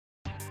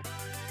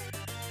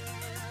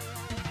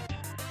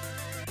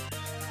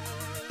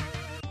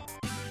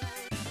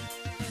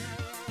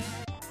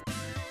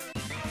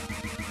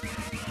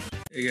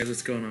Hey guys,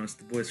 what's going on? It's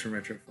the boys from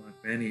Retro Fun.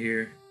 Manny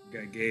here. We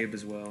got Gabe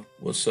as well.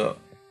 What's up?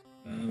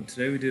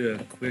 Today we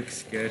did a quick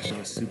sketch of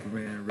a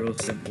Superman, real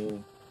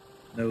simple,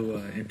 no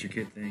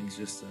intricate things,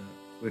 just a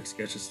quick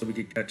sketch just so we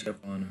could catch up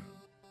on.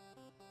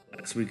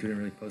 Last week we didn't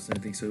really post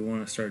anything, so we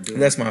want to start doing.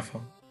 That's my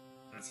fault.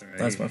 That's alright.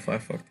 That's my fault. I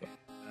fucked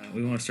up.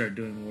 We want to start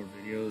doing more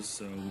videos,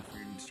 so we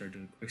figured we'd start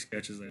doing quick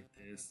sketches like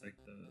this, like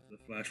the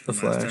Flash The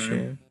from last Flash,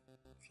 time.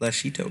 yeah.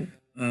 Flashito.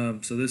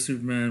 So this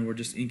Superman, we're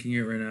just inking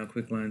it right now.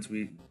 Quick lines.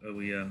 We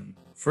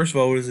First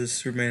of all, what is this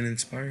Superman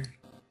inspired?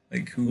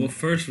 Like who? Well,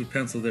 first we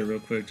penciled it real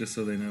quick just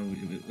so they know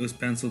it was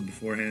penciled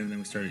beforehand, and then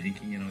we started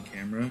inking it on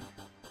camera.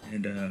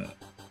 And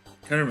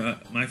kind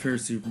of my favorite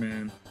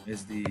Superman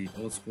is the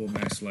old school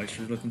Max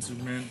Fleischer looking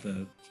Superman,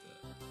 the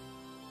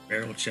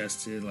barrel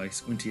chested, like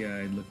squinty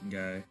eyed looking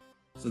guy.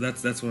 So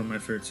that's one of my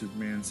favorite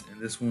Supermans.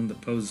 And this one, the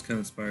pose is kind of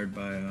inspired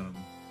by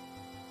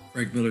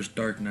Frank Miller's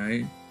Dark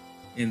Knight.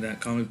 In that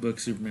comic book,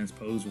 Superman's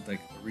pose with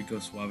like a Rico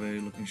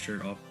Suave looking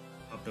shirt off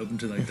popped open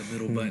to like the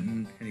middle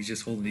button, and he's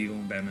just holding the eagle,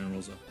 and Batman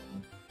rolls up on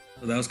him.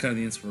 So that was kind of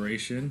the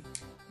inspiration,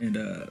 and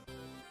the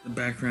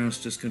background's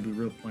just gonna be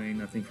real plain,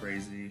 nothing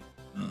crazy.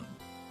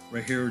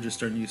 Right here, we're just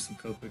starting to use some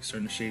Copic,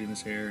 starting to shade in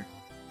his hair.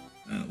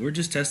 We're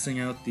just testing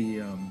out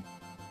the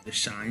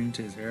shine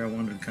to his hair. I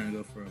wanted to kind of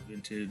go for a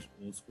vintage,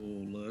 old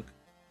school look.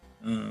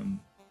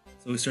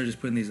 So we started just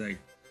putting these like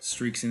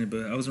streaks in it,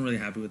 but I wasn't really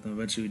happy with them.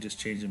 Eventually, we just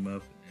changed them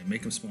up and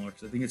make them smaller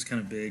because I think it's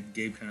kind of big.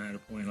 Gabe kind of had a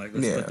point, like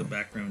let's put the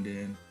background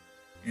in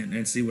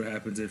and see what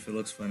happens. If it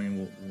looks funny,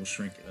 we'll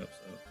shrink it up.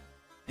 So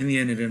in the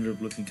end, it ended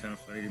up looking kind of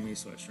funny to me,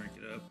 so I shrank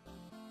it up.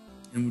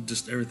 And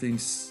just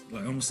everything's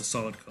like almost a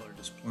solid color,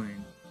 just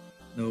plain,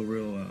 no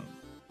real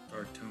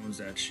dark tones,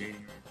 that shading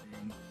or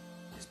anything.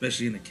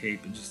 Especially in the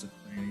cape, it just looks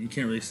plain. You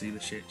can't really see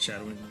the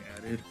shadowing we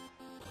added,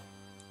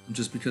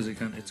 just because it's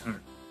hard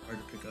to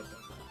pick up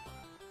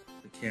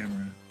on the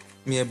camera.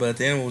 Yeah, but at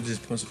the end we'll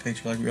just post a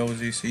picture like we always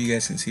do, so you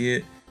guys can see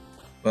it.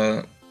 But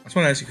I just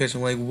want to ask you a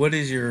question: like, what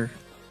is your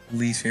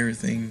least favorite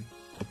thing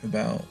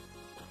about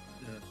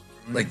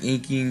like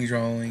inking,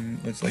 drawing?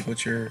 What's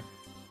your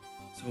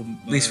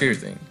least favorite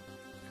thing?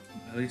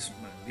 At least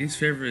my least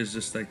favorite is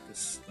just like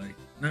this, like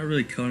not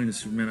really coloring the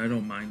Superman. I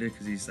don't mind it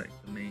because he's like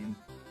the main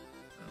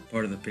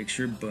part of the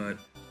picture, but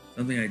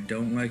something I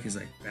don't like is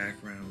like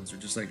backgrounds or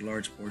just like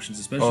large portions,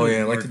 especially. Oh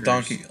yeah, like the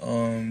Donkey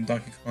Kong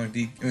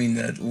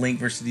the Link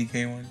versus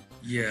DK one.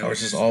 Yeah, how it's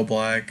just all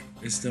black.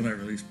 It's still not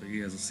released, but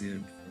you guys will see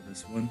it for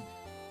this one.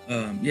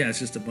 Yeah, it's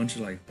just a bunch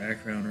of like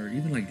background or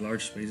even like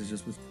large spaces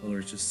just with color.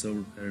 It's just so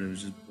repetitive.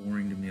 It's just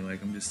boring to me.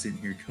 Like I'm just sitting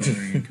here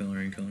coloring and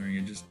coloring and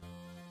coloring.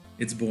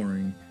 It's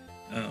boring.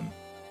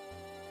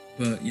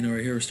 But right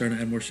here we're starting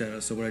to add more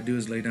shadows. So what I do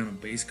is lay down a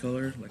base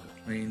color, like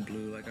a plain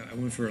blue. Like I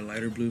went for a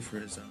lighter blue for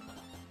his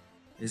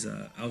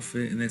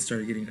outfit, and then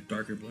started getting a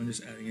darker blue and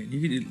just adding it.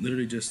 You could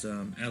literally just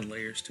add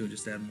layers to it,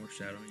 just add more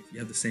shadowing. If you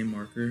have the same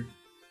marker,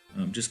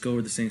 just go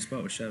over the same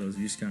spot with shadows.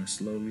 You just kind of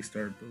slowly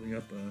start building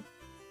up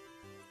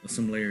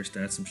some layers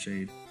to add some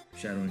shadowing.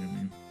 I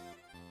mean,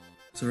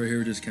 so right here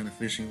we're just kind of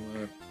fishing.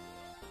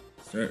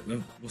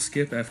 We'll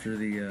skip after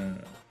the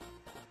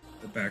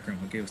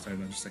background. What Gabe was talking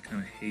about, just I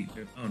kind of hate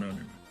it. Oh no, never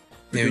mind.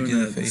 We're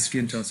doing the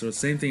skin tone. So the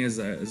same thing as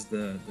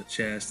the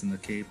chest and the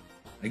cape.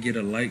 I get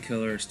a light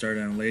color, start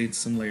down, laid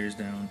some layers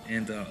down,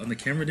 and on the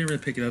camera I didn't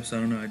really pick it up, so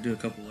I don't know. I do a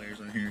couple layers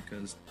on here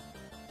because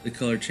the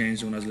color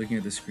changed when I was looking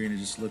at the screen. It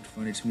just looked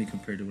funny to me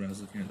compared to what I was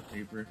looking at the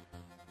paper.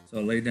 So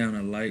I laid down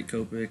a light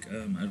Copic.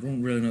 I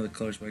don't really know the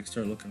colors, but I can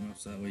start looking them up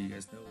so that way you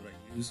guys know what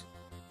I use.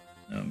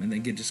 And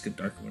then just get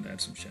darker one to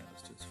add some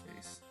shadows to his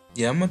face.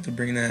 Yeah, I'm about to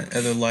bring that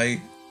other light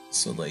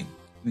so like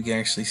we can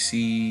actually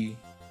see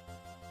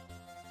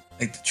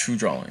like the true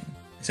drawing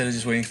instead of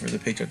just waiting for the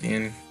picture at the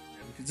end. Yeah,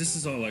 because this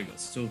is all like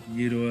so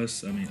new to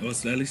us. I mean,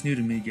 it's at least new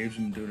to me. Gabe's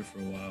been doing it for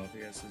a while. He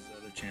has his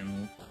other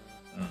channel.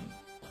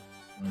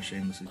 Want to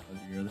shamelessly plug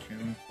your other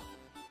channel?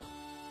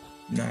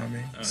 Nah,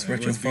 man. It's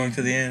retro fun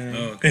to the end.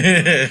 Oh,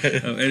 okay.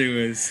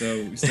 Anyways,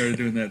 so we started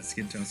doing that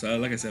skin tone. So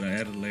like I said, I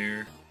added a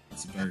layer,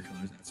 some darker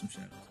colors, add some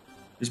shadows.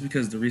 Just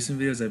because the recent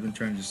videos I've been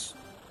trying to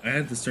I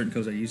had the certain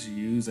colors I used to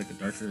use, like a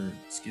darker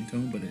skin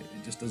tone, but it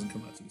just doesn't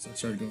come out to me. So I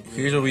started going.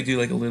 Here's what we do: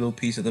 like a little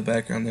piece of the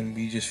background, then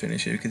we just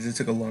finish it because it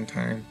took a long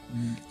time,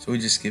 so we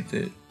just skipped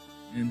it.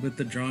 And with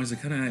the drawings, I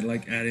kind of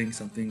like adding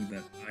something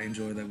that I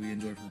enjoy, that we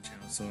enjoy from the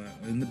channel. So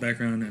in the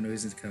background, I know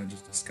it's kind of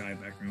just a sky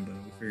background, but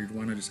we figured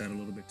why not just add a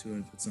little bit to it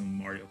and put some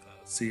Mario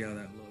clouds, see how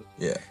that looked.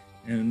 Yeah.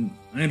 And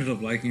I ended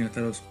up liking it. I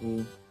thought it was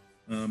cool.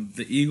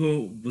 The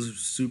eagle was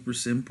super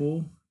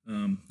simple.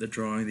 The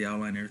drawing, the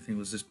outline, everything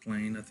was just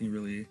plain. Nothing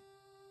really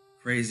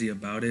crazy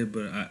about it,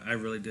 but I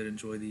really did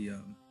enjoy the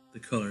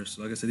colors.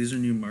 So like I said, these are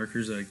new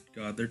markers.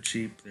 They're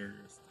cheap. They're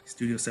like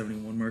Studio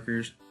 71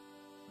 markers.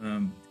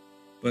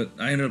 But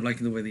I ended up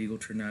liking the way the eagle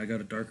turned out. I got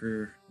a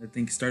darker, I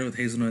think it started with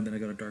hazelnut, then I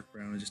got a dark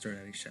brown. I just started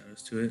adding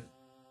shadows to it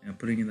and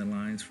putting in the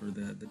lines for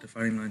the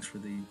defining lines for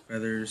the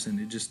feathers, and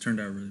it just turned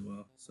out really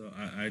well. So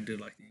I did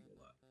like the eagle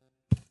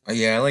a lot.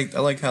 Yeah, I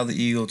like how the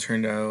eagle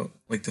turned out,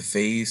 like the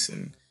face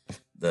and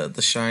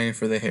the shine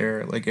for the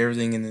hair, like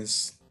everything in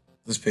this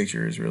This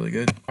picture is really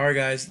good. All right,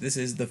 guys, this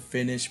is the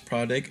finished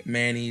product.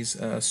 Manny's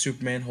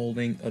Superman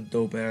holding a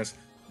dope-ass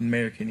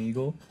American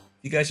Eagle.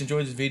 If you guys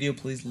enjoyed this video,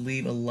 please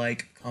leave a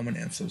like, comment,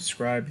 and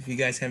subscribe. If you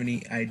guys have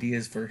any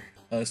ideas for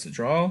us to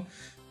draw,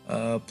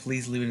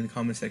 please leave it in the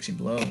comment section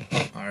below.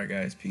 All right,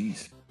 guys,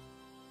 peace.